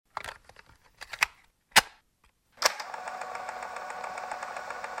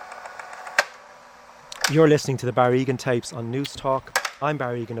You're listening to the Barry Egan tapes on News Talk. I'm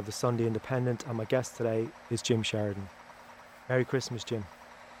Barry Egan of the Sunday Independent, and my guest today is Jim Sheridan. Merry Christmas, Jim.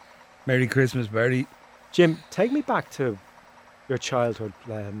 Merry Christmas, Barry. Jim, take me back to your childhood.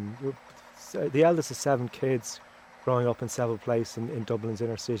 You're the eldest of 7 kids, growing up in Seville Place in Dublin's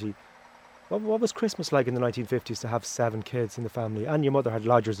inner city. What was Christmas like in the 1950s to have 7 kids in the family? And your mother had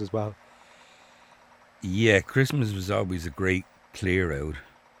lodgers as well. Yeah, Christmas was always a great clear out.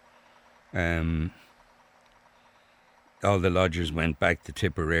 All the lodgers went back to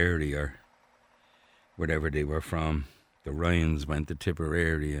Tipperary or wherever they were from. The Ryans went to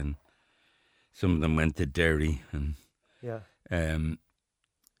Tipperary and some of them went to Derry. And Yeah.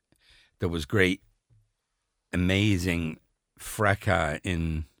 there was great, amazing fracas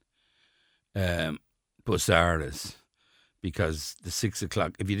in Busaras because the 6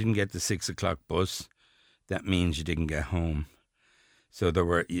 o'clock, if you didn't get the 6 o'clock bus, that means you didn't get home. So there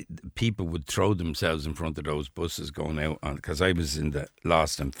were people would throw themselves in front of those buses going out on, because I was in the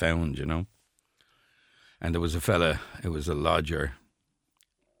lost and found, you know. And there was a fella, it was a lodger,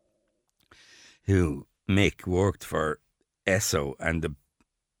 who Mick worked for Esso, and the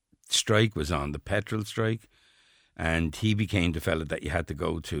strike was on, the petrol strike, and he became the fella that you had to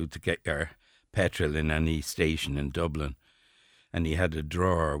go to get your petrol in any station in Dublin. And he had a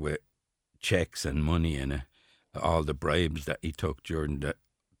drawer with checks and money in it, all the bribes that he took during the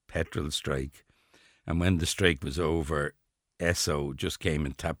petrol strike. And when the strike was over, Esso just came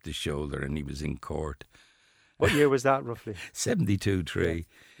and tapped his shoulder and he was in court. What year was that roughly? 72-3.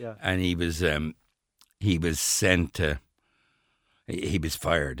 Yeah. And he was sent to, he was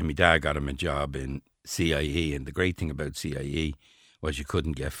fired. And my dad got him a job in CIE. And the great thing about CIE was you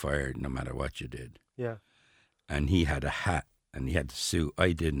couldn't get fired no matter what you did. Yeah. And he had a hat. And he had to sue.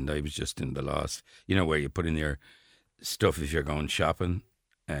 I didn't. I was just in the lost. You know where you put in your stuff if you're going shopping.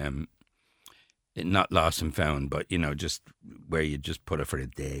 Not lost and found, but, you know, just where you just put it for a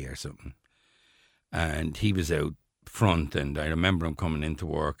day or something. And he was out front, and I remember him coming into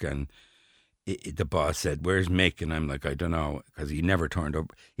work, and the boss said, "Where's Mick?" And I'm like, "I don't know," because he never turned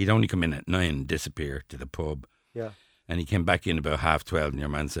up. He'd only come in at 9 and disappear to the pub. Yeah. And he came back in about 12:30, and your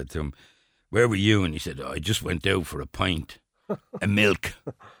man said to him, "Where were you?" And he said, "Oh, I just went out for a pint." A milk.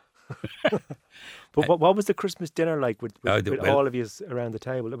 But what was the Christmas dinner like with well, all of you around the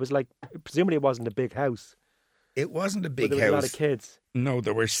table? It was like, presumably it wasn't a big house. It wasn't a big but there was house. A lot of kids. No,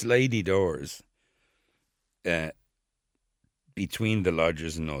 there were slidey doors between the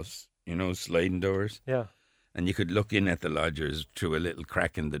lodgers and us. You know, sliding doors. Yeah. And you could look in at the lodgers through a little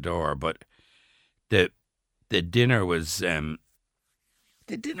crack in the door. But the dinner was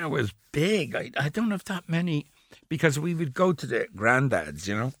big. I don't have that many. Because we would go to the granddads,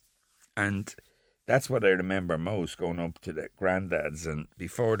 you know, and that's what I remember most, going up to the granddads. And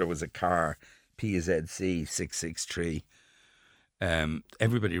before there was a car, PZC 663,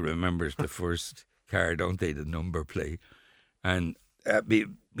 everybody remembers the first car, don't they, the number plate. And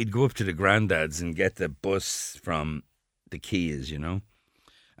we'd go up to the granddads and get the bus from the Keys, you know.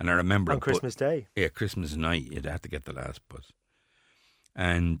 And I remember... On Christmas Day? Yeah, Christmas night, you'd have to get the last bus.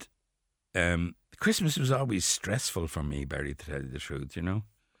 And... Christmas was always stressful for me, Barry, to tell you the truth, you know.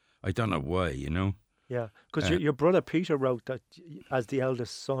 I don't know why, you know. Yeah, because your brother Peter wrote that as the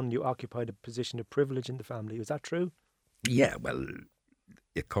eldest son, you occupied a position of privilege in the family. Was that true? Yeah, well,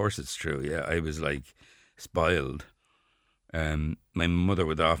 of course it's true, yeah. I was, like, spoiled. My mother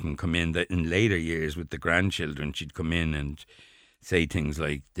would often come in later years with the grandchildren. She'd come in and say things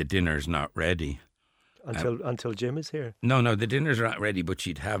like, "The dinner's not ready." Until Jim is here. No, the dinner's not ready, but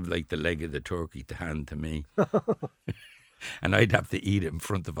she'd have like the leg of the turkey to hand to me. And I'd have to eat it in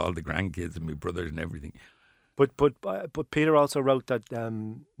front of all the grandkids and my brothers and everything. But Peter also wrote that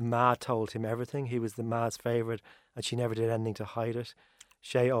Ma told him everything. He was the Ma's favourite and she never did anything to hide it.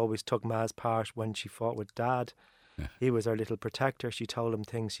 Shay always took Ma's part when she fought with Dad. Yeah. He was her little protector. She told him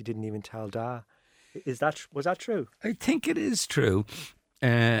things she didn't even tell Dad. Was that true? I think it is true.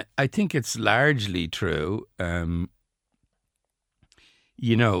 I think it's largely true.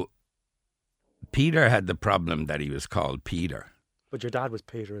 You know, Peter had the problem that he was called Peter. But your dad was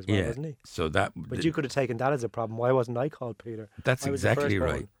Peter as well, wasn't he? So but you could have taken that as a problem. Why wasn't I called Peter? That's exactly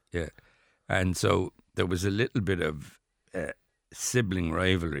right. Yeah. And so there was a little bit of sibling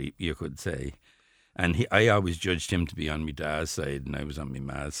rivalry, you could say. And I always judged him to be on my dad's side and I was on my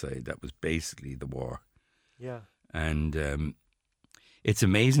ma's side. That was basically the war. Yeah. And it's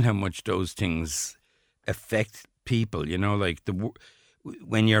amazing how much those things affect people, you know, like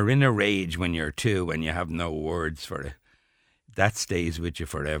when you're in a rage when you're 2 and you have no words for it, that stays with you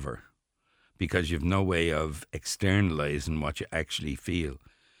forever because you've no way of externalizing what you actually feel.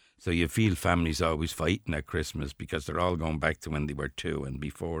 So you feel families always fighting at Christmas because they're all going back to when they were 2 and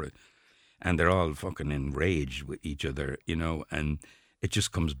before it. And they're all fucking enraged with each other, you know, and it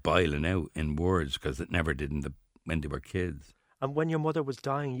just comes boiling out in words because it never did when they were kids. And when your mother was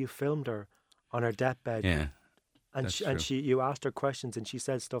dying, you filmed her on her deathbed. Yeah. And That's you asked her questions, and she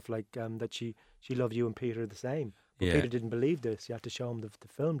said stuff like that she loved you and Peter the same. But Yeah. Peter didn't believe this. You had to show him the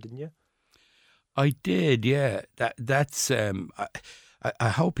film, didn't you? I did, yeah. That's I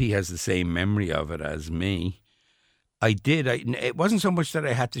hope he has the same memory of it as me. I did. It wasn't so much that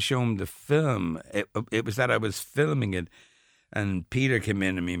I had to show him the film. It was that I was filming it, and Peter came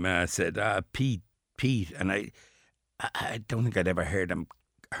in and my ma said, Pete, and I don't think I'd ever heard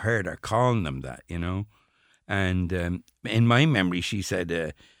her calling him that, you know. And in my memory, she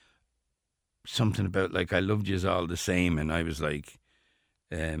said something about like I loved yous all the same, and I was like,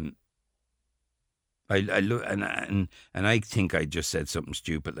 and I think I just said something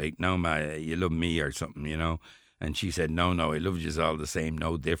stupid like, "No, ma, you love me" or something, you know. And she said, "No, I loved yous all the same,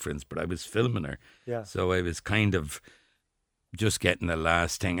 no difference." But I was filming her, Yeah. so I was kind of just getting the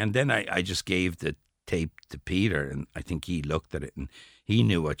last thing, and then I just gave the tape to Peter, and I think he looked at it and he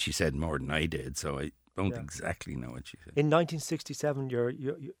knew what she said more than I did, so I don't exactly know what she said. In 1967, your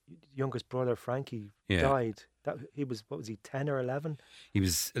youngest brother Frankie died. He was, what was he, 10 or 11? He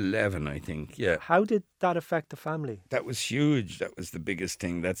was 11, I think. Yeah. How did that affect the family? That was huge. That was the biggest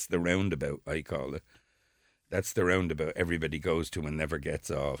thing. That's the roundabout, I call it. That's the roundabout everybody goes to and never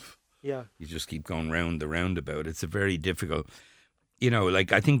gets off. Yeah. You just keep going round the roundabout. It's a very difficult, you know,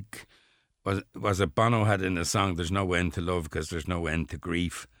 like I think, was it Bono had in a song, "There's no end to love because there's no end to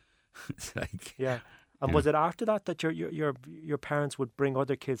grief." It's like... Yeah. And was it after that your parents would bring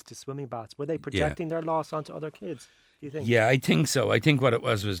other kids to swimming baths? Were they projecting their loss onto other kids, do you think? Yeah, I think so. I think what it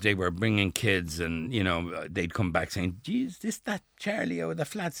was they were bringing kids and, you know, they'd come back saying, "Geez, that Charlie out of the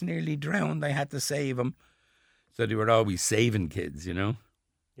flat's nearly drowned. I had to save him." So they were always saving kids, you know?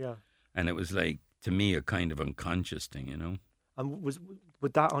 Yeah. And it was like, to me, a kind of unconscious thing, you know? And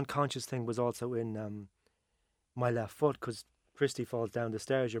with that unconscious thing was also in My Left Foot, because Christy falls down the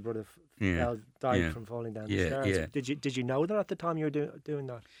stairs. Your brother died from falling down the stairs. Yeah. Did you know that at the time you were doing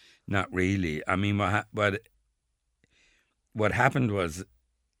that? Not really. I mean, what happened was,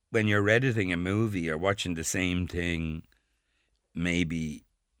 when you're editing a movie, you're watching the same thing maybe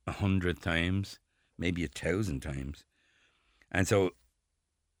 100 times, maybe 1,000 times. And so,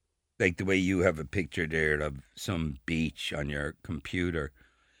 like the way you have a picture there of some beach on your computer,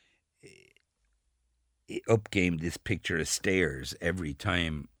 it up-gamed this picture of stairs every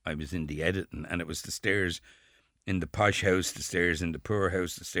time I was in the editing. And it was the stairs in the posh house, the stairs in the poor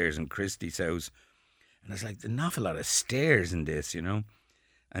house, the stairs in Christy's house. And I was like, there's an awful lot of stairs in this, you know?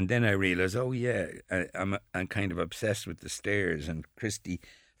 And then I realised, oh yeah, I'm kind of obsessed with the stairs. And Christy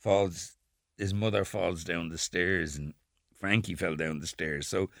his mother falls down the stairs, and Frankie fell down the stairs.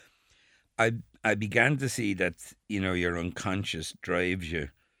 So I began to see that, you know, your unconscious drives you,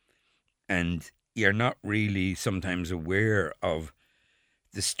 and you're not really sometimes aware of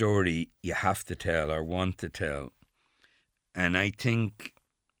the story you have to tell or want to tell. And I think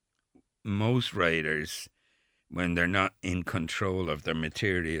most writers, when they're not in control of their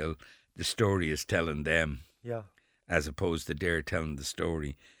material, the story is telling them, as opposed to they're telling the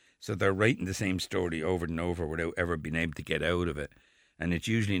story. So they're writing the same story over and over without ever being able to get out of it. And it's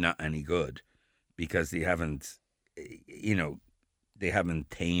usually not any good because they haven't, you know, they haven't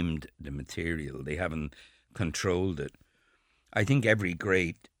tamed the material. They haven't controlled it. I think every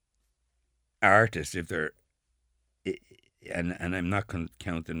great artist, if they're, and I'm not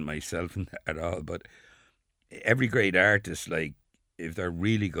counting myself at all, but every great artist, like, if they're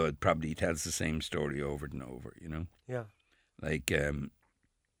really good, probably tells the same story over and over, you know? Yeah. Like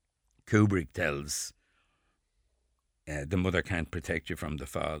Kubrick tells, the mother can't protect you from the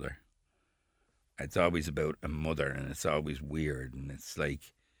father. It's always about a mother, and it's always weird, and it's like,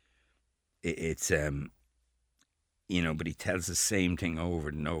 it's you know, but he tells the same thing over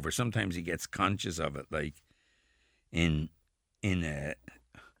and over. Sometimes he gets conscious of it, like in the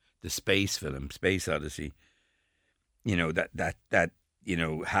space film, Space Odyssey. You know, that you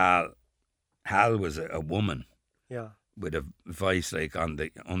know, Hal was a woman, with a voice like on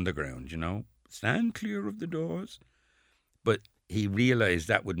the underground, you know, stand clear of the doors. But he realized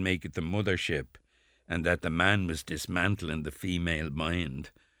that would make it the mothership, and that the man was dismantling the female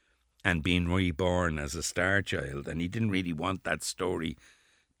mind and being reborn as a star child. And he didn't really want that story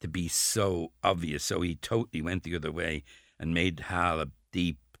to be so obvious, so he totally went the other way and made Hal a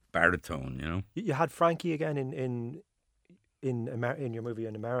deep baritone, you know. You had Frankie again in in your movie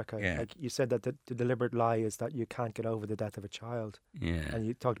in America. Yeah. Like you said that the deliberate lie is that you can't get over the death of a child. Yeah. And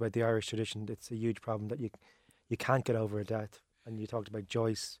you talked about the Irish tradition. It's a huge problem that you can't get over a death. And you talked about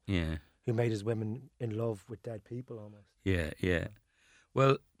Joyce, Yeah. who made his women in love with dead people almost. Yeah. Yeah.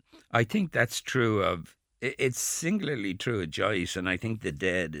 Well, I think that's true of. It's singularly true of Joyce, and I think The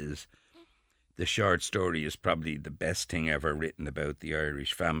Dead is. The short story is probably the best thing ever written about the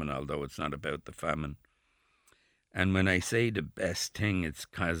Irish famine, although it's not about the famine. And when I say the best thing, it's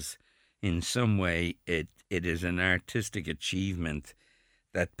because in some way it is an artistic achievement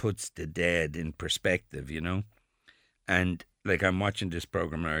that puts the dead in perspective, you know? And like I'm watching this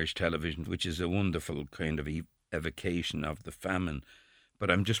program on Irish television, which is a wonderful kind of evocation of the famine,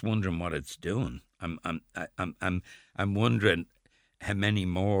 but I'm just wondering what it's doing. I'm wondering how many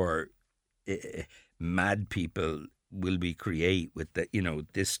more mad people will we create with the, you know,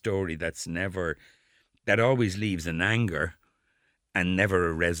 this story that always leaves an anger and never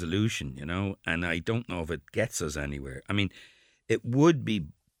a resolution, you know, and I don't know if it gets us anywhere. I mean, it would be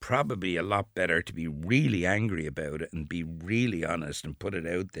probably a lot better to be really angry about it and be really honest and put it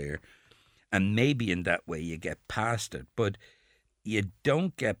out there, and maybe in that way you get past it, but you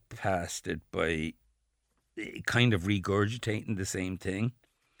don't get past it by kind of regurgitating the same thing.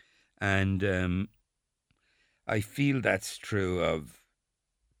 And I feel that's true of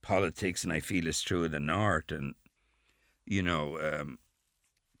politics, and I feel it's true of the North, and, you know,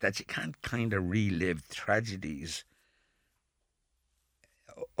 that you can't kind of relive tragedies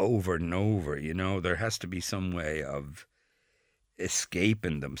over and over, you know. There has to be some way of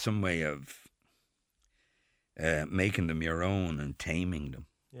escaping them, some way of making them your own and taming them.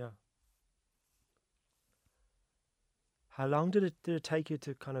 Yeah. How long did it take you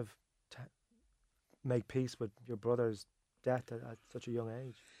to kind of make peace with your brother's death at such a young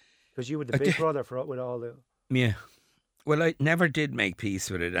age? Because you were the big brother with all the... Yeah. Well, I never did make peace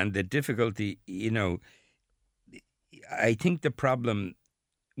with it. And the difficulty, you know, I think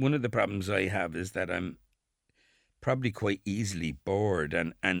one of the problems I have is that I'm probably quite easily bored.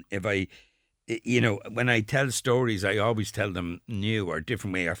 And if I, you know, when I tell stories, I always tell them new or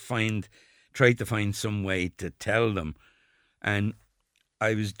different way, or try to find some way to tell them. And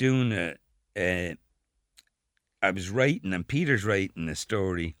I was doing I was writing, and Peter's writing a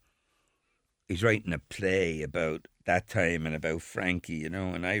story. He's writing a play about that time and about Frankie, you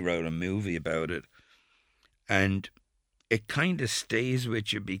know, and I wrote a movie about it. And it kind of stays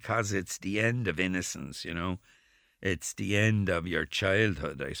with you because it's the end of innocence, you know. It's the end of your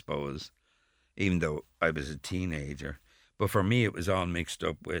childhood, I suppose, even though I was a teenager. But for me, it was all mixed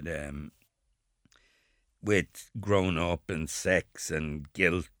up with grown up and sex and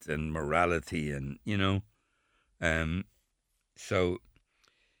guilt and morality, and, you know. So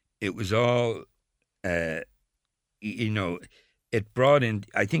it was all, you know, it brought in,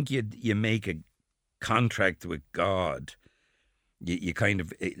 I think you make a contract with God. You kind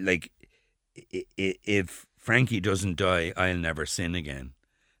of, like, if Frankie doesn't die, I'll never sin again.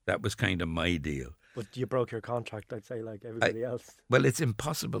 That was kind of my deal. But you broke your contract, I'd say, like everybody else. Well, it's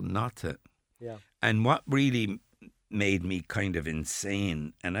impossible not to. Yeah. And what really made me kind of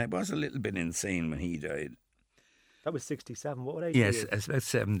insane, and I was a little bit insane when he died. That was 67. What age? Yes, I was about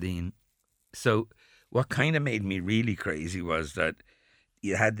 17. So what kind of made me really crazy was that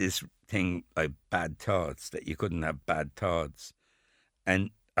you had this thing like bad thoughts, that you couldn't have bad thoughts.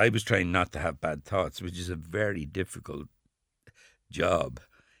 And I was trying not to have bad thoughts, which is a very difficult job,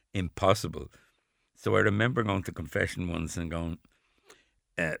 impossible. So I remember going to confession once and going,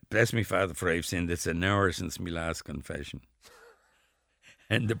 bless me, Father, for I've sinned. It's an hour since my last confession.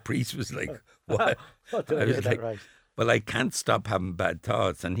 And the priest was like, what? What did I was get like, that right? well, I can't stop having bad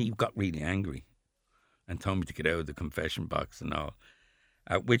thoughts. And he got really angry and told me to get out of the confession box and all.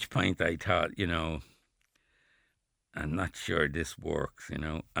 At which point I thought, you know, I'm not sure this works, you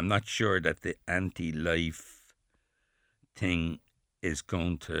know. I'm not sure that the anti-life thing is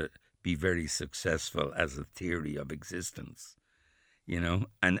going to be very successful as a theory of existence, you know.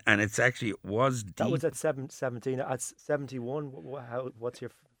 And it's actually, it was deep. That was at 17. At 71, what's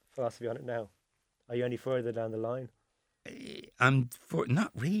your philosophy on it now? Are you any further down the line?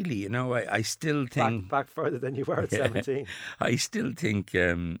 Not really, you know. I still think... Back further than you were at 17. I still think...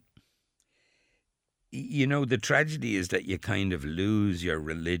 you know, the tragedy is that you kind of lose your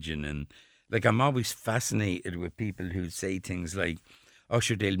religion. And, like, I'm always fascinated with people who say things like, oh,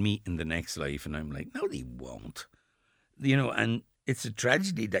 sure, they'll meet in the next life. And I'm like, no, they won't. You know, and it's a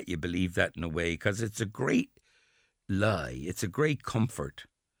tragedy that you believe that in a way, because it's a great lie. It's a great comfort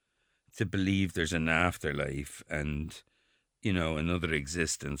to believe there's an afterlife and, you know, another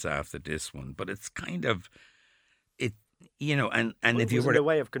existence after this one. But it's kind of... you know, and Well, if it you was were in a to,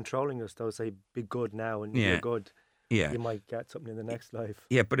 way of controlling us, though. Say, be good now, and if you're yeah, good, yeah, you might get something in the next life.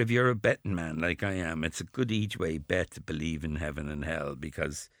 yeah, but if you're a betting man like I am, it's a good each way bet to believe in heaven and hell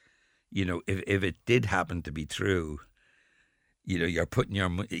because, you know, if it did happen to be true, you know, you're putting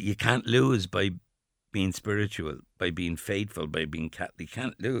you can't lose by being spiritual, by being faithful, by being Catholic. You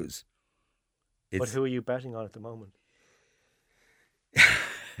can't lose. But It's who are you betting on at the moment?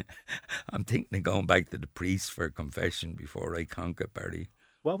 I'm thinking of going back to the priest for confession before I conquer Barry.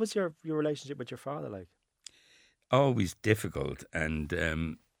 What was your relationship with your father like? Always difficult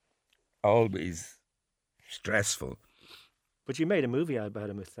and always stressful. But you made a movie about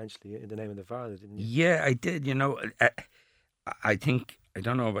him, essentially, in the name of the father, didn't you? Yeah, I did. You know, I think I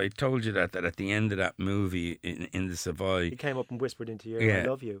don't know if I told you that at the end of that movie in the Savoy, He came up and whispered into your ear, "I yeah,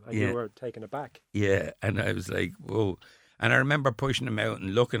 love you," and you yeah, were taken aback. yeah, and I was like, whoa. And I remember pushing him out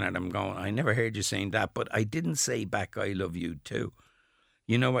and looking at him, going, "I never heard you saying that," but I didn't say back, "I love you too."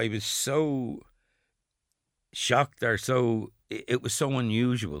 You know, I was so shocked or so it was so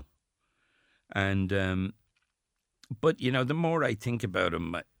unusual, and but you know, the more I think about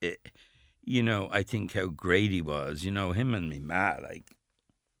him, you know, I think how great he was. You know, him and me ma, like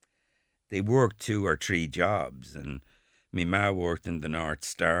they worked 2 or 3 jobs, and me ma worked in the North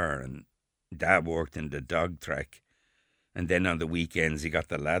Star, and Dad worked in the dog track, and then on the weekends he got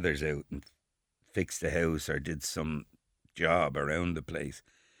the ladders out and fixed the house or did some job around the place.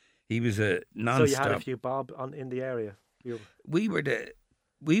 He was a So you had a non-stop. few bob in the area. You We were the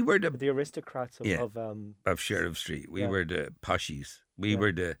the aristocrats of, yeah of of Sheriff Street. We yeah, were the poshies. We yeah.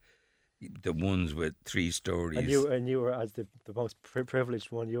 were the ones with 3 stories. And you were as the most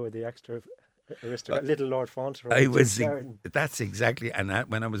privileged one. You were the extra aristocrat, little Lord Fauntleroy. I was. Sheridan. That's exactly. And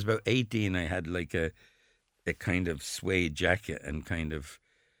when I was about 18, I had like a kind of suede jacket and kind of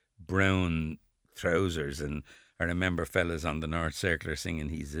brown trousers, and I remember fellas on the North Circular singing,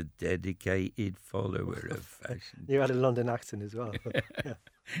 "He's a dedicated follower of fashion." You had a London accent as well. Yeah.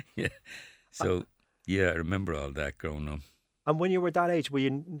 Yeah. So yeah, I remember all that growing up. And when you were that age,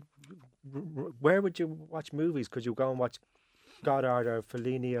 where would you watch movies? Could you go and watch Goddard or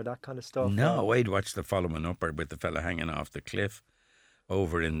Fellini or that kind of stuff? No, I'd watch the following upper with the fella hanging off the cliff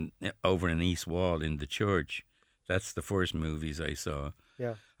over in East Wall in the church. That's the first movies I saw.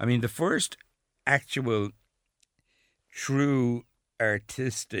 Yeah. I mean, the first actual true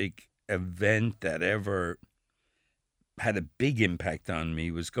artistic event that ever had a big impact on me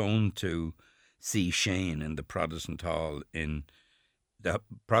was going to see Shane in the Protestant Hall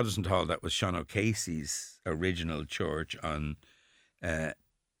that was Sean O'Casey's original church on,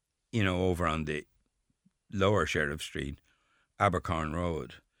 over on the lower Sheriff Street, Abercorn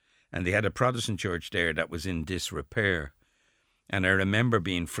Road. And they had a Protestant church there that was in disrepair. And I remember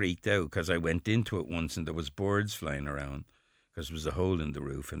being freaked out because I went into it once and there was birds flying around because there was a hole in the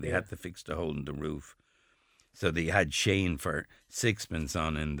roof and they had to fix the hole in the roof. So they had Shane for sixpence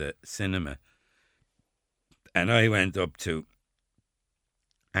on in the cinema. And I went up to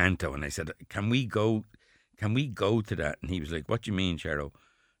Anto and I said, can we go to that? And he was like, what do you mean, Chero?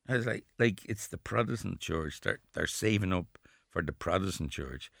 I was like it's the Protestant church. They're saving up for the Protestant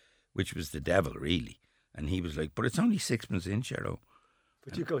church, which was the devil, really. And he was like, but it's only sixpence in, Chero.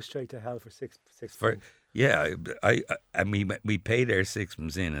 But you go straight to hell for six For yeah, and we paid our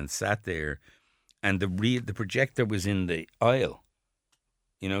sixpence in and sat there, and the projector was in the aisle,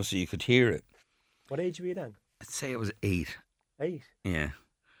 so you could hear it. What age were you then? I'd say I was 8. 8. Yeah,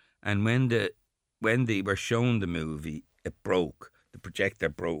 and when they were showing the movie, it broke. The projector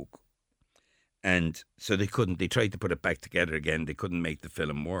broke, and so they couldn't. They tried to put it back together again. They couldn't make the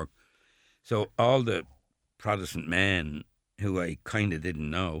film work. So all the Protestant men who I kind of didn't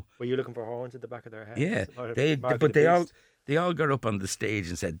know. Were you looking for horns at the back of their heads? Yeah, they all got up on the stage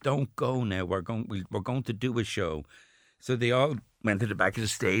and said, "Don't go now. We're going to do a show." So they all went to the back of the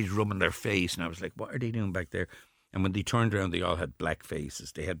stage, rubbing their face, and I was like, "What are they doing back there?" And when they turned around, they all had black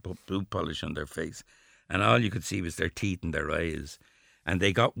faces. They had blue polish on their face, and all you could see was their teeth and their eyes. And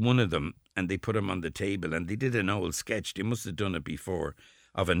they got one of them and they put him on the table, and they did an old sketch. They must have done it before,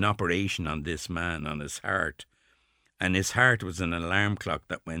 of an operation on this man, on his heart. And his heart was an alarm clock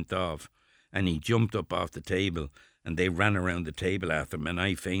that went off, and he jumped up off the table, and they ran around the table after him, and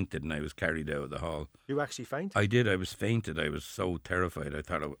I fainted, and I was carried out of the hall. You actually fainted? I did. I was fainted. I was so terrified. I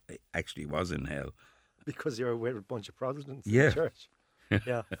thought I actually was in hell. Because you're with a bunch of Protestants in Yeah. the church.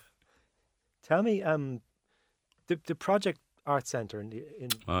 Yeah. Tell me, the Project Art Centre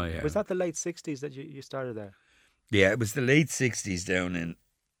Oh, yeah. was that the late 60s that you started there? Yeah, it was the late 60s down in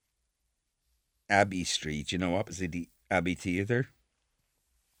Abbey Street, opposite the Abbey Theatre.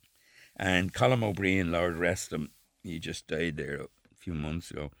 And Colm O'Brien, Lord rest him, He just died there a few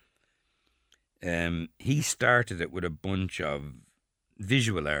months ago. He started it with a bunch of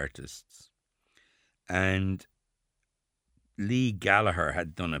visual artists, and Lee Gallagher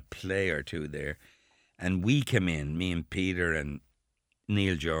had done a play or two there, and we came in, me and Peter and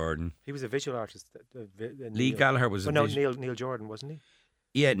Neil Jordan. He was a visual artist. Lee Gallagher was well, no, Neil Jordan, wasn't he?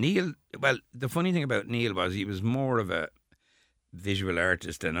 Yeah, Neil. Well, the funny thing about Neil was he was more of a visual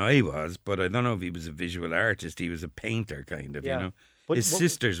artist than I was, but I don't know if he was a visual artist. He was a painter, kind of, Yeah. you know. But His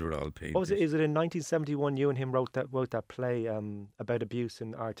sisters were all painters. What was it? Is it in 1971 you and him wrote that play about abuse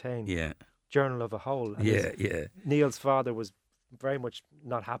in Artane? Yeah. Journal of a Hole. And Yeah. Neil's father was very much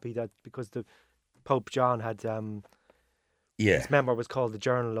not happy that because the Pope John had his memoir was called The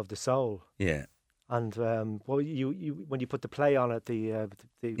Journal of the Soul. Yeah. And well, you when you put the play on at the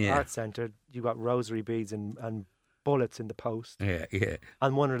art centre, you got rosary beads and bullets in the post. Yeah.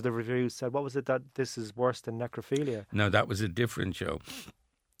 And one of the reviews said, "What was it that this is worse than necrophilia?" No, that was a different show.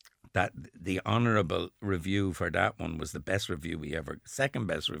 That the honourable review for that one was the best review second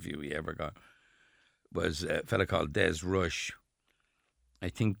best review we ever got was a fella called Des Rush. I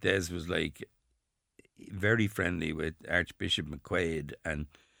think Des was like very friendly with Archbishop McQuaid, and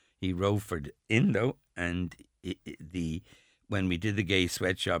he wrote for Indo, and when we did the gay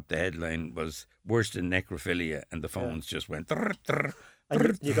sweatshop, the headline was worse than necrophilia, and the phones just went.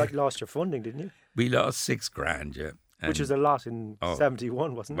 And you lost your funding, didn't you? We lost $6,000, yeah. Which was a lot in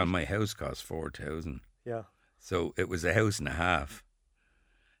 71, wasn't it? Well, my house cost 4,000. Yeah. So it was a house and a half.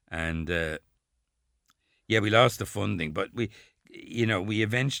 And, we lost the funding, but we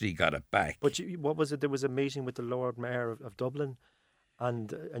eventually got it back. But what was it? There was a meeting with the Lord Mayor of Dublin,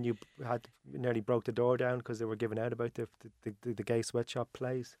 and you had nearly broke the door down because they were giving out about the gay sweatshop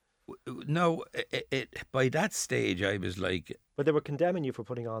plays. No, by that stage I was like... But they were condemning you for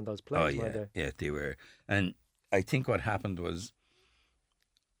putting on those plays, weren't they? Yeah, they were. And I think what happened was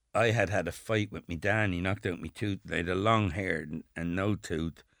I had a fight with me dad. He knocked out my tooth. I had a long hair and no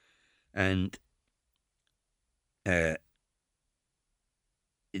tooth. And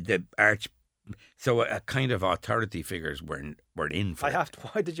so a kind of authority figures were in for it.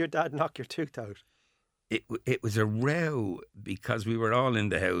 Why did your dad knock your tooth out? It was a row because we were all in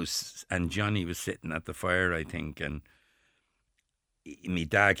the house and Johnny was sitting at the fire, I think, and my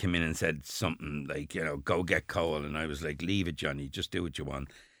dad came in and said something like, go get coal, and I was like, leave it, Johnny, just do what you want.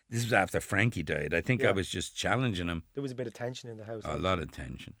 This was after Frankie died. I think I was just challenging him. There was a bit of tension in the house. A lot of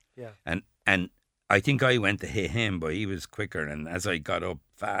tension. Yeah. And I think I went to hit him, but he was quicker, and as I got up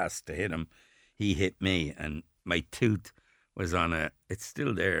fast to hit him, he hit me, and my tooth was it's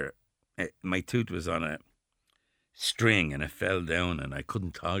still there. My tooth was on a string and it fell down and I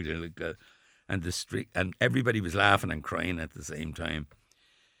couldn't talk to it. And the string, and everybody was laughing and crying at the same time.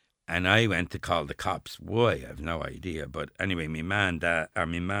 And I went to call the cops. Why? I have no idea. But anyway, my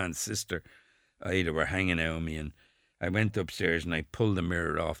man's sister, Ida, were hanging out on me, and I went upstairs and I pulled the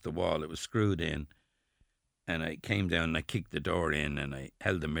mirror off the wall. It was screwed in. And I came down and I kicked the door in and I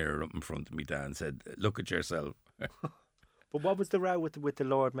held the mirror up in front of me dad and said, look at yourself. But what was the row with the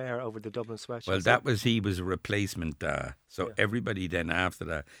Lord Mayor over the Dublin sweatshop? Well, he was a replacement. So everybody then after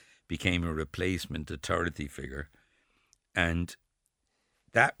that became a replacement authority figure. And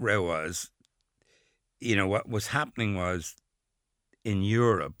that row was, what was happening was in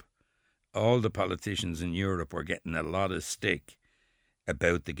Europe, all the politicians in Europe were getting a lot of stick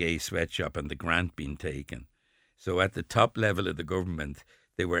about the gay sweatshop and the grant being taken. So at the top level of the government,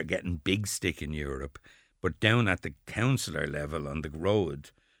 they were getting big stick in Europe. But down at the councillor level on the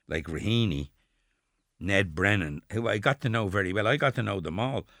road, like Raheny, Ned Brennan, who I got to know very well, I got to know them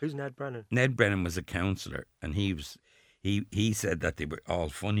all. Who's Ned Brennan? Ned Brennan was a councillor, and he said that they were all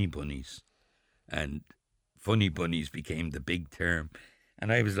funny bunnies, and funny bunnies became the big term.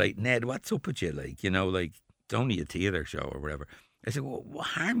 And I was like, Ned, what's up with you? Like, it's only a theatre show or whatever. I said, well, what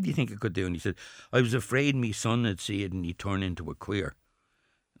harm do you think it could do? And he said, I was afraid me son would see it and he'd turn into a queer.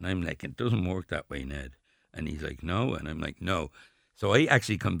 And I'm like, it doesn't work that way, Ned. And he's like, no. And I'm like, no. So I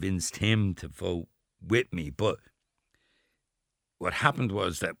actually convinced him to vote with me. But what happened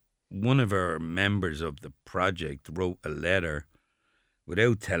was that one of our members of the project wrote a letter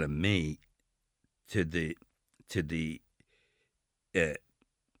without telling me to the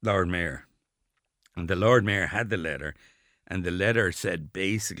Lord Mayor. And the Lord Mayor had the letter. And the letter said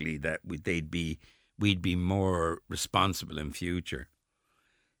basically that we'd be more responsible in future.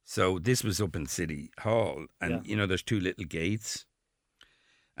 So this was up in City Hall, and there's two little gates,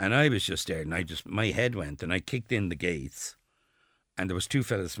 and I was just there, and my head went, and I kicked in the gates, and there was two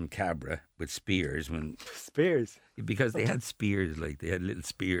fellas from Cabra with spears. Spears? Because they had spears, like they had little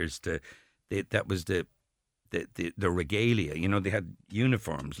spears that was the the regalia. You know, they had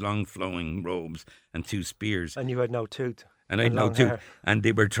uniforms, long flowing robes, and 2 spears. And you had no tooth. And I know long too. hair. And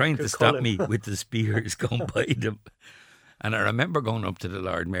they were trying to stop Cullen. me with the spears going by them. And I remember going up to the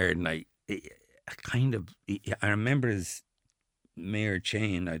Lord Mayor, and I remember his mayor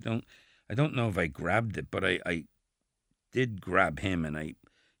chain. I don't know if I grabbed it, but I did grab him, and I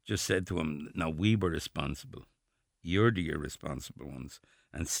just said to him, "No, we were responsible. You're the irresponsible ones,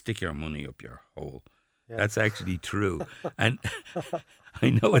 and stick your money up your hole." Yeah. That's actually true. And I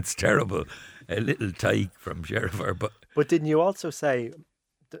know it's terrible, a little tyke from Sheridan, but But didn't you also say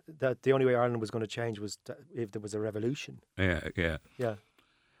that the only way Ireland was going to change was if there was a revolution? yeah. Yeah.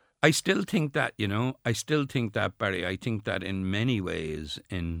 I still think that, you know, Barry. I think that in many ways,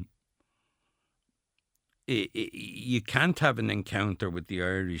 you can't have an encounter with the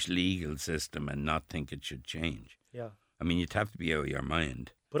Irish legal system and not think it should change. Yeah. I mean, you'd have to be out of your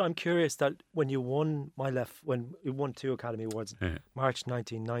mind. But I'm curious that when you won when you won 2 Academy Awards, Yeah. March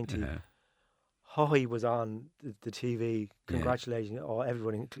 1990, Yeah. Hoy was on the TV congratulating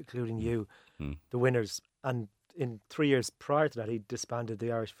everyone, including you, the winners. And in 3 years prior to that, he disbanded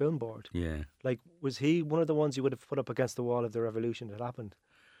the Irish Film Board. Yeah. Like, was he one of the ones you would have put up against the wall if the revolution had happened?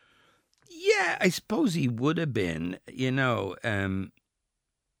 Yeah, I suppose he would have been. You know,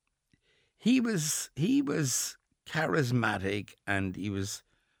 he was charismatic, and he was,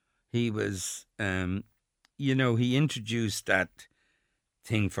 you know, he introduced that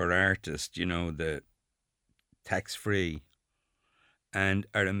thing for artists. You know, the tax-free. And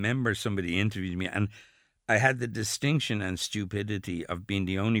I remember somebody interviewed me, and I had the distinction and stupidity of being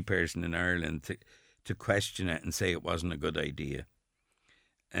the only person in Ireland to question it and say it wasn't a good idea.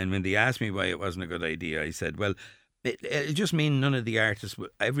 And when they asked me why it wasn't a good idea, I said, well, it just means none of the artists,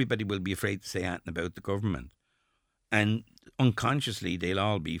 everybody will be afraid to say anything about the government. And unconsciously, they'll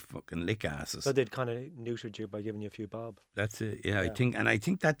all be fucking lick asses. So they'd kind of neutered you by giving you a few bob. That's it, yeah. I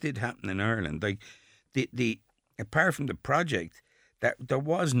think that did happen in Ireland. Like, the apart from the project, that there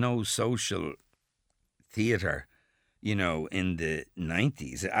was no social theatre, you know, in the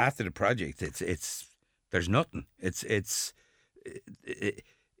 90s. After the project, there's nothing.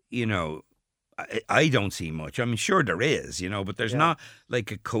 You know, I don't see much. I mean, sure there is, you know, but there's not like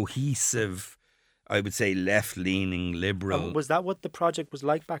a cohesive, I would say, left-leaning liberal. Was that what the project was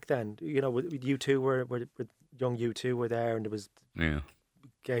like back then? You know, you two were young U2 were there, and there was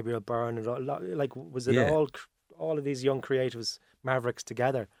Gabriel Byrne, and like, was it all of these young creatives, mavericks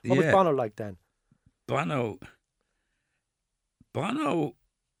together? What was Bono like then? Bono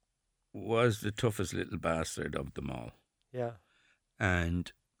was the toughest little bastard of them all. Yeah.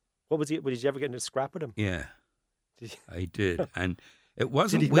 And what was he? Did you ever get into a scrap with him? Yeah, I did, and it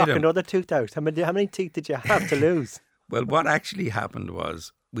wasn't. Did he with knock him. Another tooth out? How many teeth did you have to lose? Well, what actually happened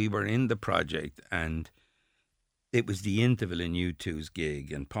was we were in the project, and it was the interval in U2's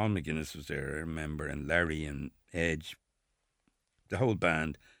gig, and Paul McGuinness was there, I remember, and Larry and Edge, the whole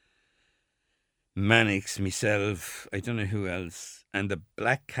band, Mannix, myself, I don't know who else, and the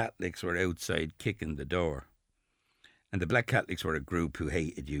Black Catholics were outside kicking the door. And the Black Catholics were a group who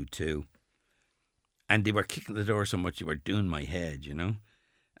hated U2. And they were kicking the door so much they were doing my head, you know?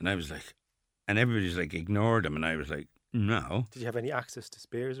 And I was like, and everybody was like, ignored them. And I was like, no. Did you have any access to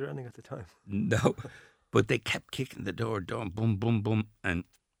spears or anything at the time? No. But they kept kicking the door down, boom, boom, boom. And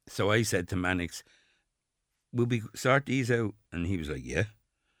so I said to Mannix, will we sort these out? And he was like, yeah.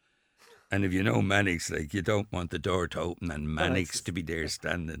 And if you know Mannix, like, you don't want the door to open and Mannix to be there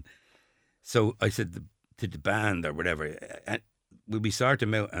standing. So I said to the band or whatever, will we sort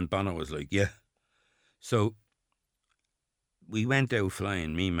them out? And Bono was like, yeah. So we went out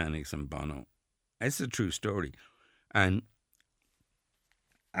flying, me, Mannix and Bono. It's a true story. And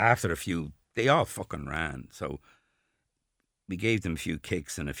after a few, they all fucking ran. So we gave them a few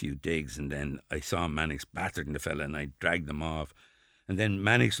kicks and a few digs, and then I saw Mannix battering the fella, and I dragged them off. And then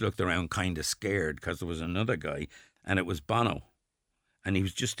Mannix looked around kind of scared because there was another guy, and it was Bono. And he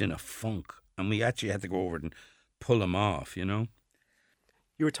was just in a funk. And we actually had to go over and pull him off, you know.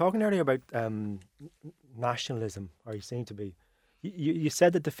 You were talking earlier about nationalism, or you seem to be. You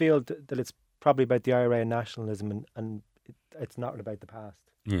said that the field, that it's probably about the IRA and nationalism, and it's not about the past.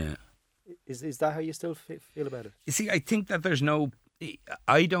 Yeah. Is that how you still feel about it? You see, I think that there's no...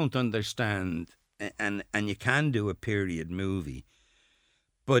 I don't understand, and you can do a period movie,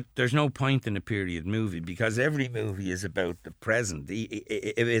 but there's no point in a period movie because every movie is about the present.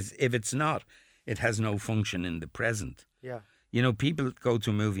 If it's not, it has no function in the present. Yeah. You know, people go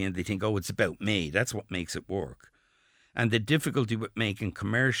to a movie and they think, oh, it's about me. That's what makes it work. And the difficulty with making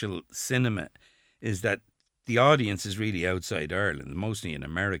commercial cinema is that the audience is really outside Ireland, mostly in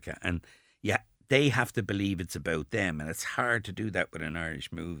America. And yeah, they have to believe it's about them, and it's hard to do that with an Irish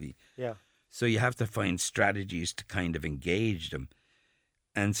movie. Yeah. So you have to find strategies to kind of engage them.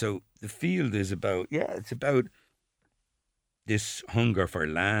 And so The Field is about, it's about this hunger for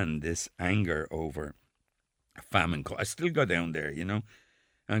land, this anger over famine. I still go down there,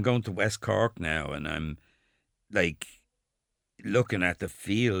 I'm going to West Cork now, and I'm like looking at the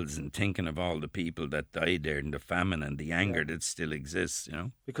fields and thinking of all the people that died there in the famine and the anger that still exists,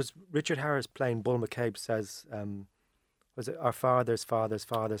 Because Richard Harris playing Bull McCabe says, was it our fathers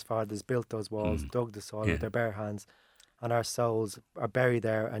built those walls, dug the soil with their bare hands, and our souls are buried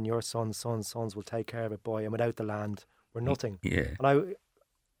there, and your sons' will take care of it, boy. And without the land, we're nothing. Yeah. And I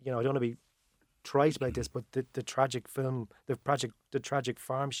don't want to be trite about this, but the tragic farm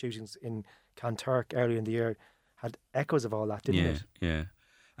shootings in Kanturk earlier in the year had echoes of all that, didn't it? Yeah,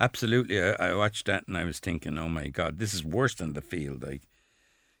 absolutely. I watched that and I was thinking, oh my God, this is worse than The Field. Like,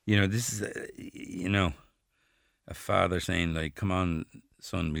 this is, a father saying, like, come on,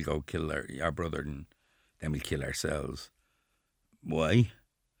 son, we'll go kill our brother and then we'll kill ourselves. Why?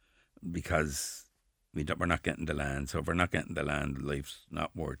 Because we're not getting the land. So if we're not getting the land, life's not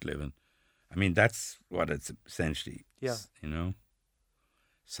worth living. I mean, that's what it's essentially. Yeah.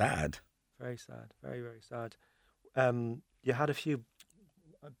 Sad. Very sad. Very, very sad. You had a few,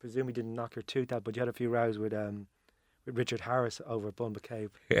 I presume you didn't knock your tooth out, but you had a few rows with Richard Harris over Bull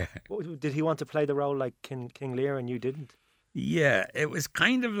McCabe. Yeah. Did he want to play the role like King Lear and you didn't? Yeah, it was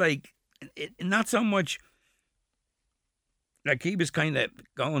kind of like, not so much, like he was kind of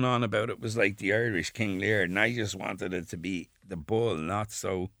going on about it was like the Irish King Lear, and I just wanted it to be the Bull, not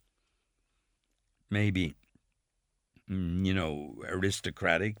so maybe,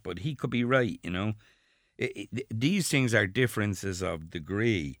 aristocratic, but he could be right, these things are differences of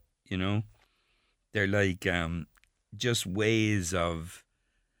degree, They're like just ways of,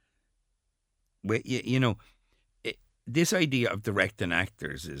 this idea of directing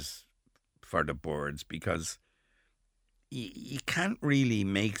actors is for the boards, because you can't really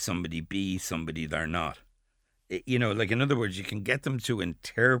make somebody be somebody they're not. Like, in other words, you can get them to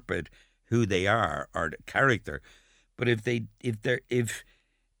interpret who they are or the character, but if they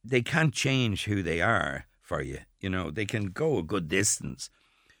can't change who they are for you, they can go a good distance,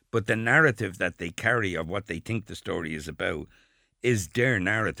 but the narrative that they carry of what they think the story is about is their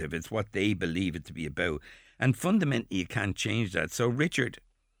narrative. It's what they believe it to be about, and fundamentally you can't change that. So Richard,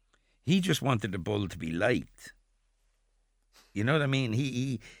 he just wanted the Bull to be liked. You know what I mean?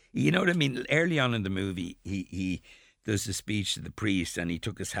 Early on in the movie, he does the speech to the priest, and he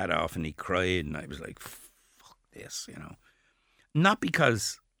took his hat off and he cried, and I was like, fuck this, Not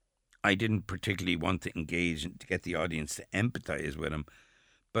because I didn't particularly want to engage and to get the audience to empathize with him,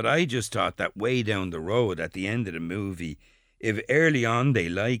 but I just thought that way down the road at the end of the movie, if early on they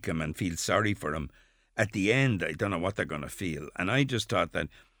like him and feel sorry for him, at the end I don't know what they're going to feel. And I just thought that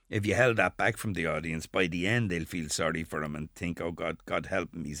if you held that back from the audience, by the end they'll feel sorry for him and think, oh God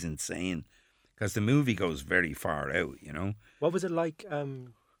help him, he's insane. Because the movie goes very far out, What was it like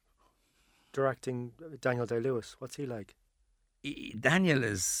directing Daniel Day-Lewis? What's he like? Daniel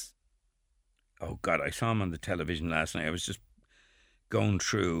is, oh God, I saw him on the television last night. I was just going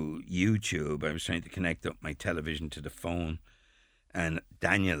through YouTube. I was trying to connect up my television to the phone, and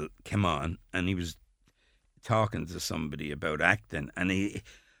Daniel came on and he was talking to somebody about acting, and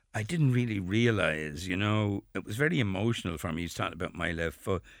I didn't really realise, it was very emotional for me. He was talking about My Left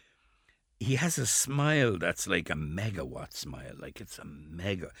Foot. He has a smile that's like a megawatt smile. Like it's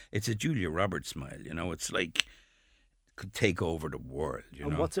a Julia Roberts smile, it's like could take over the world,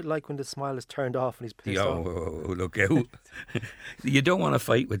 And what's it like when the smile is turned off and he's pissed off? Look out. You don't want to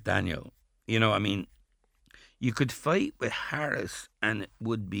fight with Daniel. You could fight with Harris and it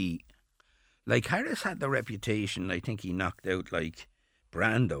would be like, Harris had the reputation, I think he knocked out like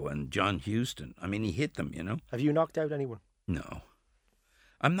Brando and John Huston. I mean, he hit them, Have you knocked out anyone? No.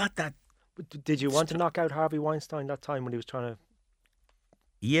 I'm not that. Did you want to knock out Harvey Weinstein that time when he was trying to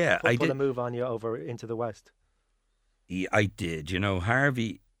I pull did a move on you over into the West? Yeah, I did.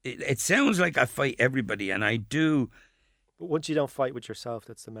 Harvey, it sounds like I fight everybody, and I do. But once you don't fight with yourself,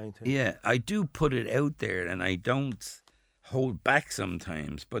 that's the main thing. Yeah, I do put it out there, and I don't hold back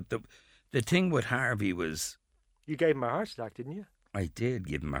sometimes. But the thing with Harvey was, you gave him a heart attack, didn't you? I did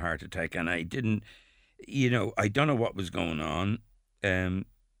give him a heart attack, and I didn't. I don't know what was going on. Him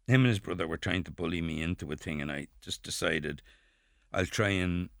and his brother were trying to bully me into a thing, and I just decided I'll try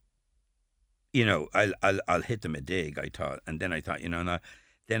and, I'll hit them a dig, I thought. And then I thought,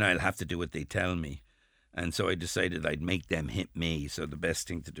 then I'll have to do what they tell me. And so I decided I'd make them hit me. So the best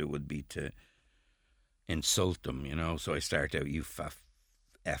thing to do would be to insult them, So I start out, you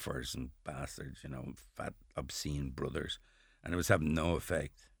effers and bastards, fat, obscene brothers. And it was having no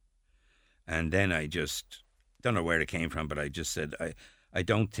effect. And then I just, don't know where it came from, but I just said, I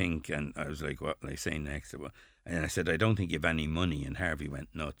don't think, and I was like, what will I say next? And I said, I don't think you've any money. And Harvey went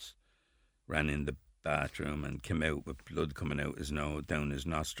nuts, ran in the bathroom and came out with blood coming out his nose, down his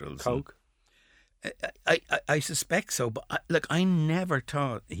nostrils. Coke? I suspect so, but I never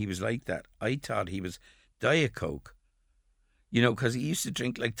thought he was like that. I thought he was Diet Coke, because he used to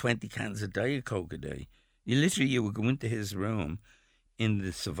drink like 20 cans of Diet Coke a day. You would go into his room in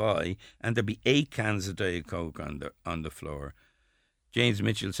the Savoy and there'd be 8 cans of Diet Coke on the floor. James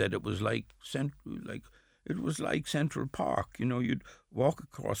Mitchell said it was like Central Park. You'd walk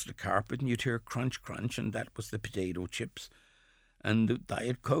across the carpet and you'd hear crunch, crunch, and that was the potato chips and the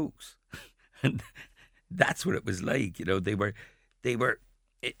Diet Cokes. And that's what it was like. They were.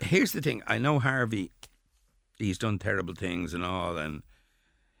 Here's the thing. I know Harvey, he's done terrible things and all, and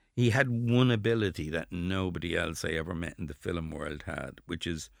he had one ability that nobody else I ever met in the film world had, which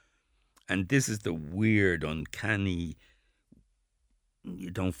is, and this is the weird, uncanny,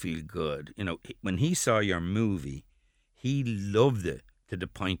 you don't feel good. When he saw your movie, he loved it to the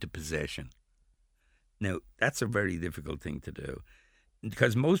point of possession. Now, that's a very difficult thing to do.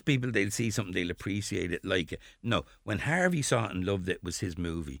 Because most people, they'll see something, they'll appreciate it, like it. No, when Harvey saw it and loved it, it was his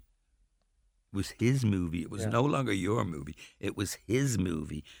movie. It was his movie. It was no longer your movie. It was his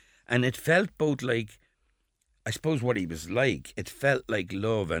movie. And it felt both like, I suppose what he was like, it felt like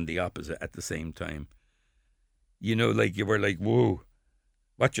love and the opposite at the same time. Like you were like, whoa,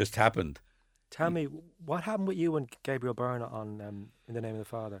 what just happened? Tell me, what happened with you and Gabriel Byrne on In the Name of the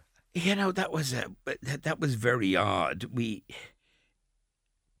Father? That was very odd.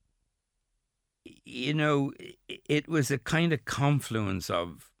 It was a kind of confluence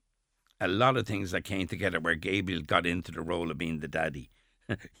of a lot of things that came together where Gabriel got into the role of being the daddy,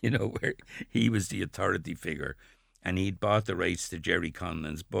 where he was the authority figure and he'd bought the rights to Jerry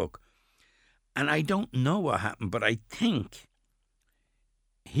Conlon's book. And I don't know what happened, but I think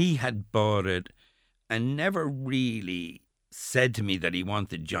he had bought it and never really said to me that he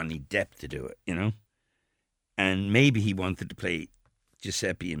wanted Johnny Depp to do it, And maybe he wanted to play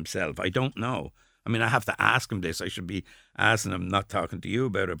Giuseppe himself. I don't know. I mean, I have to ask him this. I should be asking him, not talking to you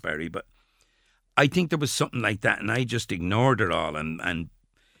about it, Barry. But I think there was something like that, and I just ignored it all and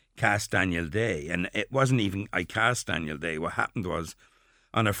cast Daniel Day. And it wasn't even I cast Daniel Day. What happened was,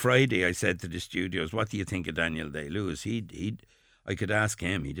 on a Friday, I said to the studios, "What do you think of Daniel Day-Lewis?" I could ask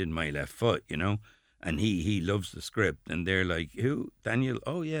him. He did My Left Foot, and he loves the script. And they're like, "Who? Daniel?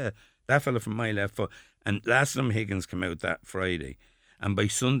 Oh yeah, that fella from My Left Foot." And Last of Them Higgins came out that Friday. And by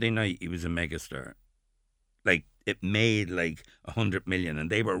Sunday night, he was a megastar. Like, it made like 100 million. And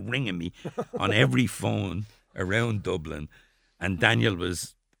they were ringing me on every phone around Dublin. And Daniel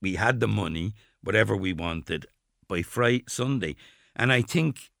we had the money, whatever we wanted, by Sunday. And I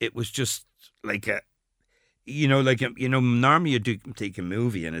think it was just like normally you do take a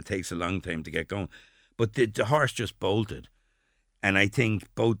movie and it takes a long time to get going. But the horse just bolted. And I think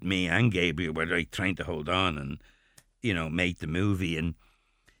both me and Gabriel were like trying to hold on and, make the movie. And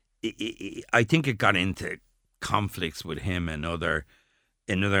I think it got into conflicts with him and another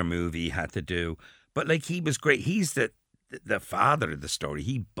movie he had to do. But like, he was great. He's the father of the story.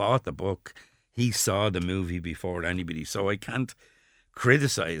 He bought the book. He saw the movie before anybody. So I can't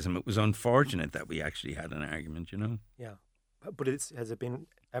criticize him. It was unfortunate that we actually had an argument, Yeah. But has it been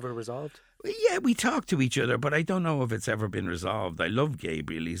ever resolved? Yeah, we talk to each other, but I don't know if it's ever been resolved. I love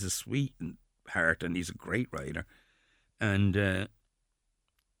Gabriel. He's a sweet heart and he's a great writer. And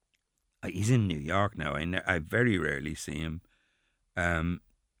he's in New York now. I very rarely see him. I'd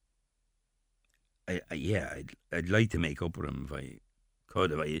like to make up with him if I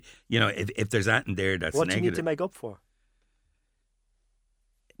could. If there's anything there that's what negative. do you need to make up for?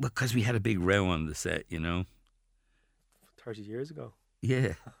 Well, because we had a big row on the set, 30 years ago.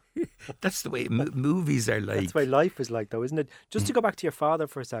 Yeah. That's the way movies are like. That's the way life is like, though, isn't it? Just to go back to your father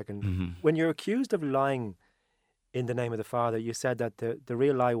for a second. When you're accused of lying in the name of the father, you said that the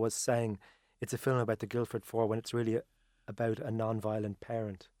real lie was saying it's a film about the Guildford Four when it's really about a non-violent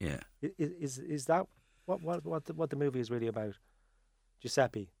parent. Yeah. Is that what the movie is really about?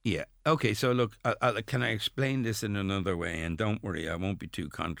 Giuseppe. Yeah. Okay, so look, can I explain this in another way? And don't worry, I won't be too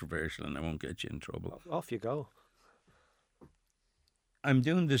controversial and I won't get you in trouble. Off you go. I'm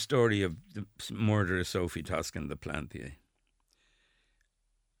doing the story of the murder of Sophie Toscan, the Plantier.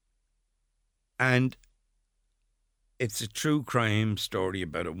 And it's a true crime story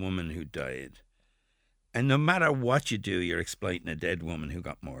about a woman who died. And no matter what you do, you're exploiting a dead woman who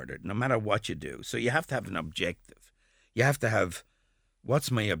got murdered. No matter what you do. So you have to have an objective. You have to have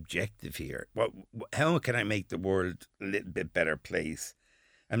what's my objective here? How can I make the world a little bit better place?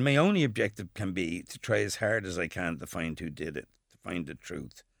 And my only objective can be to try as hard as I can to find who did it, to find the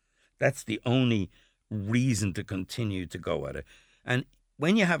truth. That's the only reason to continue to go at it. And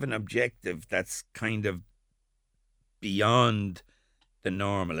when you have an objective that's kind of beyond the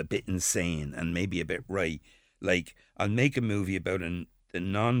normal, a bit insane and maybe a bit right, like I'll make a movie about the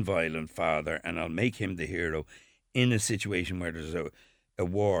non-violent father and I'll make him the hero in a situation where there's a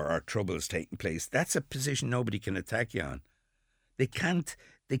war or troubles taking place. That's a position nobody can attack you on. They can't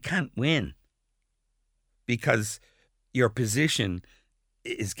win because your position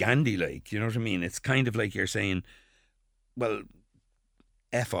is Gandhi-like. You know what I mean? It's kind of like you're saying, well,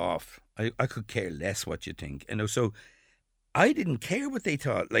 F off. I could care less what you think. So I didn't care what they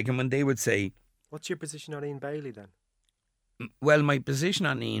thought. Like, and when they would say... What's your position on Ian Bailey then? Well, my position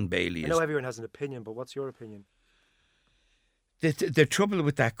on Ian Bailey is... I know everyone has an opinion, but what's your opinion? The trouble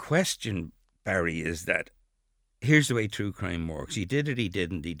with that question, Barry, is that here's the way true crime works. He did it, he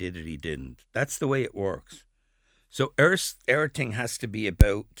didn't. He did it, he didn't. That's the way it works. So everything has to be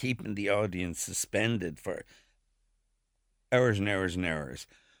about keeping the audience suspended for hours and hours and hours.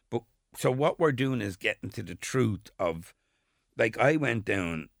 But so what we're doing is getting to the truth of, like, I went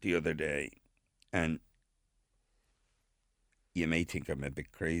down the other day, and you may think I'm a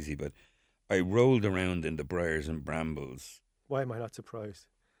bit crazy, but I rolled around in the briars and brambles. Why am I not surprised?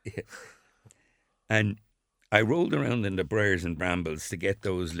 Yeah. And I rolled around in the briars and brambles to get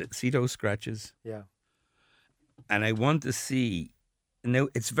see those scratches? Yeah. And I want to see, now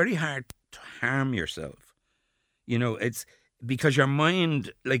it's very hard to harm yourself. You know, it's because your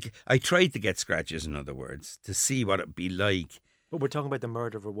mind, like, I tried to get scratches, in other words, to see what it'd be like. But we're talking about the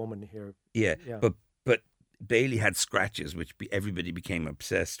murder of a woman here. Yeah. But Bailey had scratches, which everybody became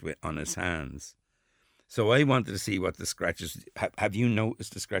obsessed with on his hands. So I wanted to see what the scratches, have you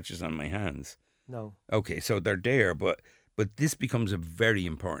noticed the scratches on my hands? No. Okay, so they're there, but this becomes a very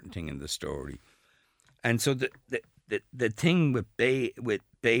important thing in the story. And so the thing with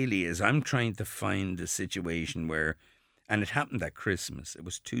Bailey is I'm trying to find a situation where, and it happened at Christmas. It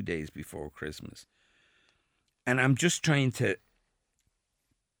was 2 days before Christmas. And I'm just trying to,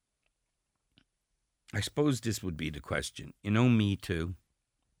 I suppose this would be the question. You know, Me Too?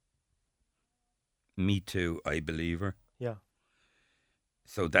 Me Too, I believe her. Yeah.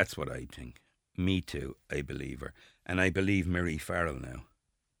 So that's what I think. Me Too, I believe her. And I believe Mary Farrell now.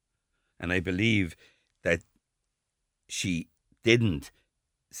 And I believe that she didn't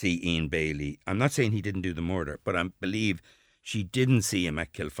see Ian Bailey. I'm not saying he didn't do the murder, but I believe she didn't see him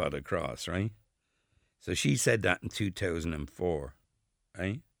at Kilfada Cross, right? So she said that in 2004,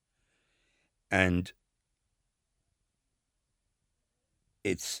 right? And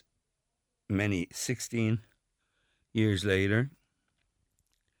it's 16 years later,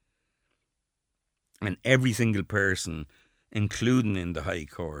 and every single person, including in the High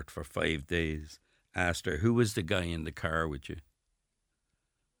Court for 5 days, asked her, who was the guy in the car with you?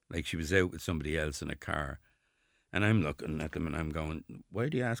 Like she was out with somebody else in a car. And I'm looking at them and I'm going, why are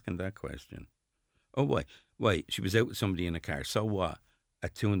you asking that question? Oh, why? Why? She was out with somebody in a car. So what?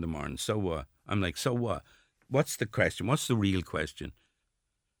 At 2 a.m. So what? I'm like, so what? What's the question? What's the real question?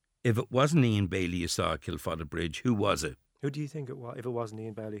 If it wasn't Ian Bailey you saw at Kilfada Bridge, who was it? Who do you think it was? If it wasn't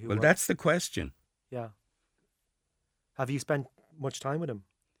Ian Bailey, who Well, was? that's the question. Yeah. Have you spent much time with him?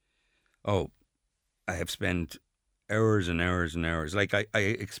 Oh, I have spent hours and hours and hours. Like I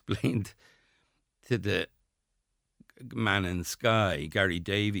explained to the man in Sky, Gary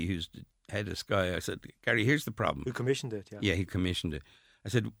Davey, who's the head of Sky, I said, Gary, here's the problem. Who commissioned it, yeah. Yeah, he commissioned it. I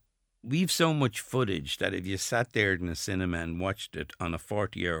said, we've so much footage that if you sat there in a cinema and watched it on a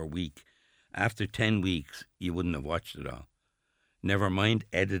 40-hour week, after 10 weeks, you wouldn't have watched it all. Never mind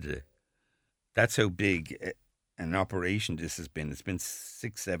edit it. That's how big an operation this has been. It's been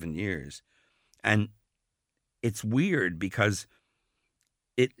 6-7 years. And it's weird because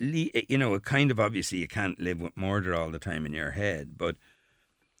it kind of, obviously you can't live with murder all the time in your head, but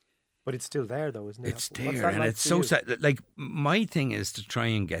it's still there though, isn't it? It's there, and it's so sad. Like, my thing is to try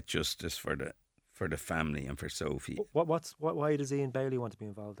and get justice for the family and for Sophie. Why does Ian Bailey want to be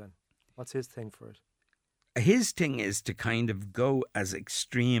involved then? What's his thing for it? His thing is to kind of go as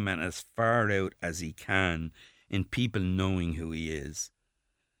extreme and as far out as he can in people knowing who he is.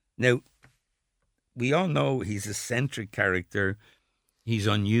 Now, we all know he's a centric character. He's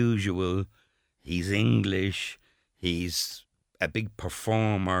unusual. He's English. He's a big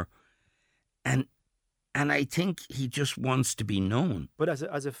performer. And I think he just wants to be known. But as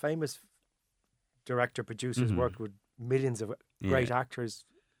a famous director, producer who's worked with millions of great actors,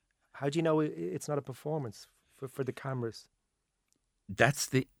 how do you know it's not a performance for the cameras? That's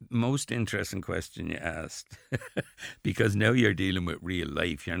the most interesting question you asked. Because now you're dealing with real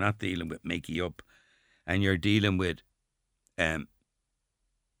life. You're not dealing with making up, and you're dealing with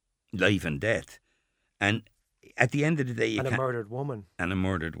life and death. And at the end of the day, a murdered woman. And a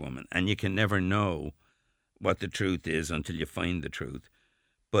murdered woman. And you can never know what the truth is until you find the truth.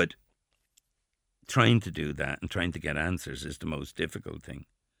 But trying to do that and trying to get answers is the most difficult thing.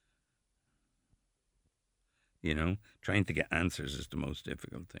 You know, trying to get answers is the most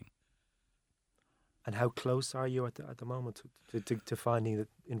difficult thing. And how close are you at the moment to finding, the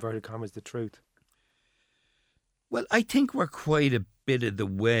inverted commas, the truth? Well, I think we're quite a bit of the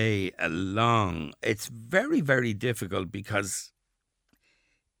way along. It's very, very difficult because,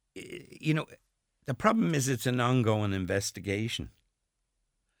 you know, the problem is it's an ongoing investigation.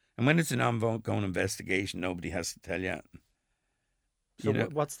 And when it's an ongoing investigation, nobody has to tell you. So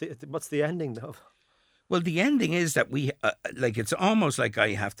what's the ending, though? Well, the ending is that we, it's almost like I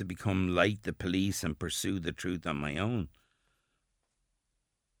have to become like the police and pursue the truth on my own.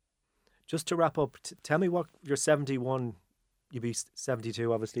 Just to wrap up, tell me what you're 71, you'll be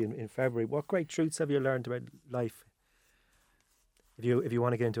 72 obviously in February. What great truths have you learned about life? If you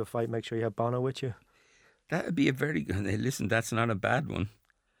want to get into a fight, make sure you have Bono with you. That would be a very good... Listen, that's not a bad one.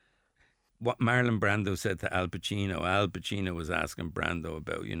 What Marlon Brando said to Al Pacino was asking Brando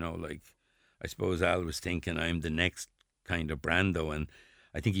about, I suppose Al was thinking I'm the next kind of Brando, and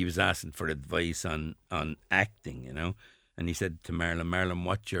I think he was asking for advice on acting, And he said to Marlon,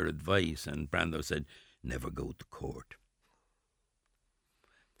 what's your advice? And Brando said, never go to court.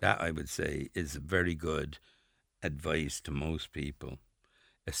 That, I would say, is very good advice to most people,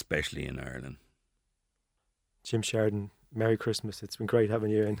 especially in Ireland. Jim Sheridan, Merry Christmas. It's been great having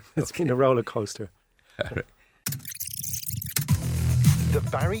you in. It's been a roller coaster. All right. The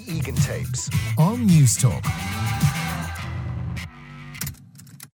Barry Egan Tapes on News Talk.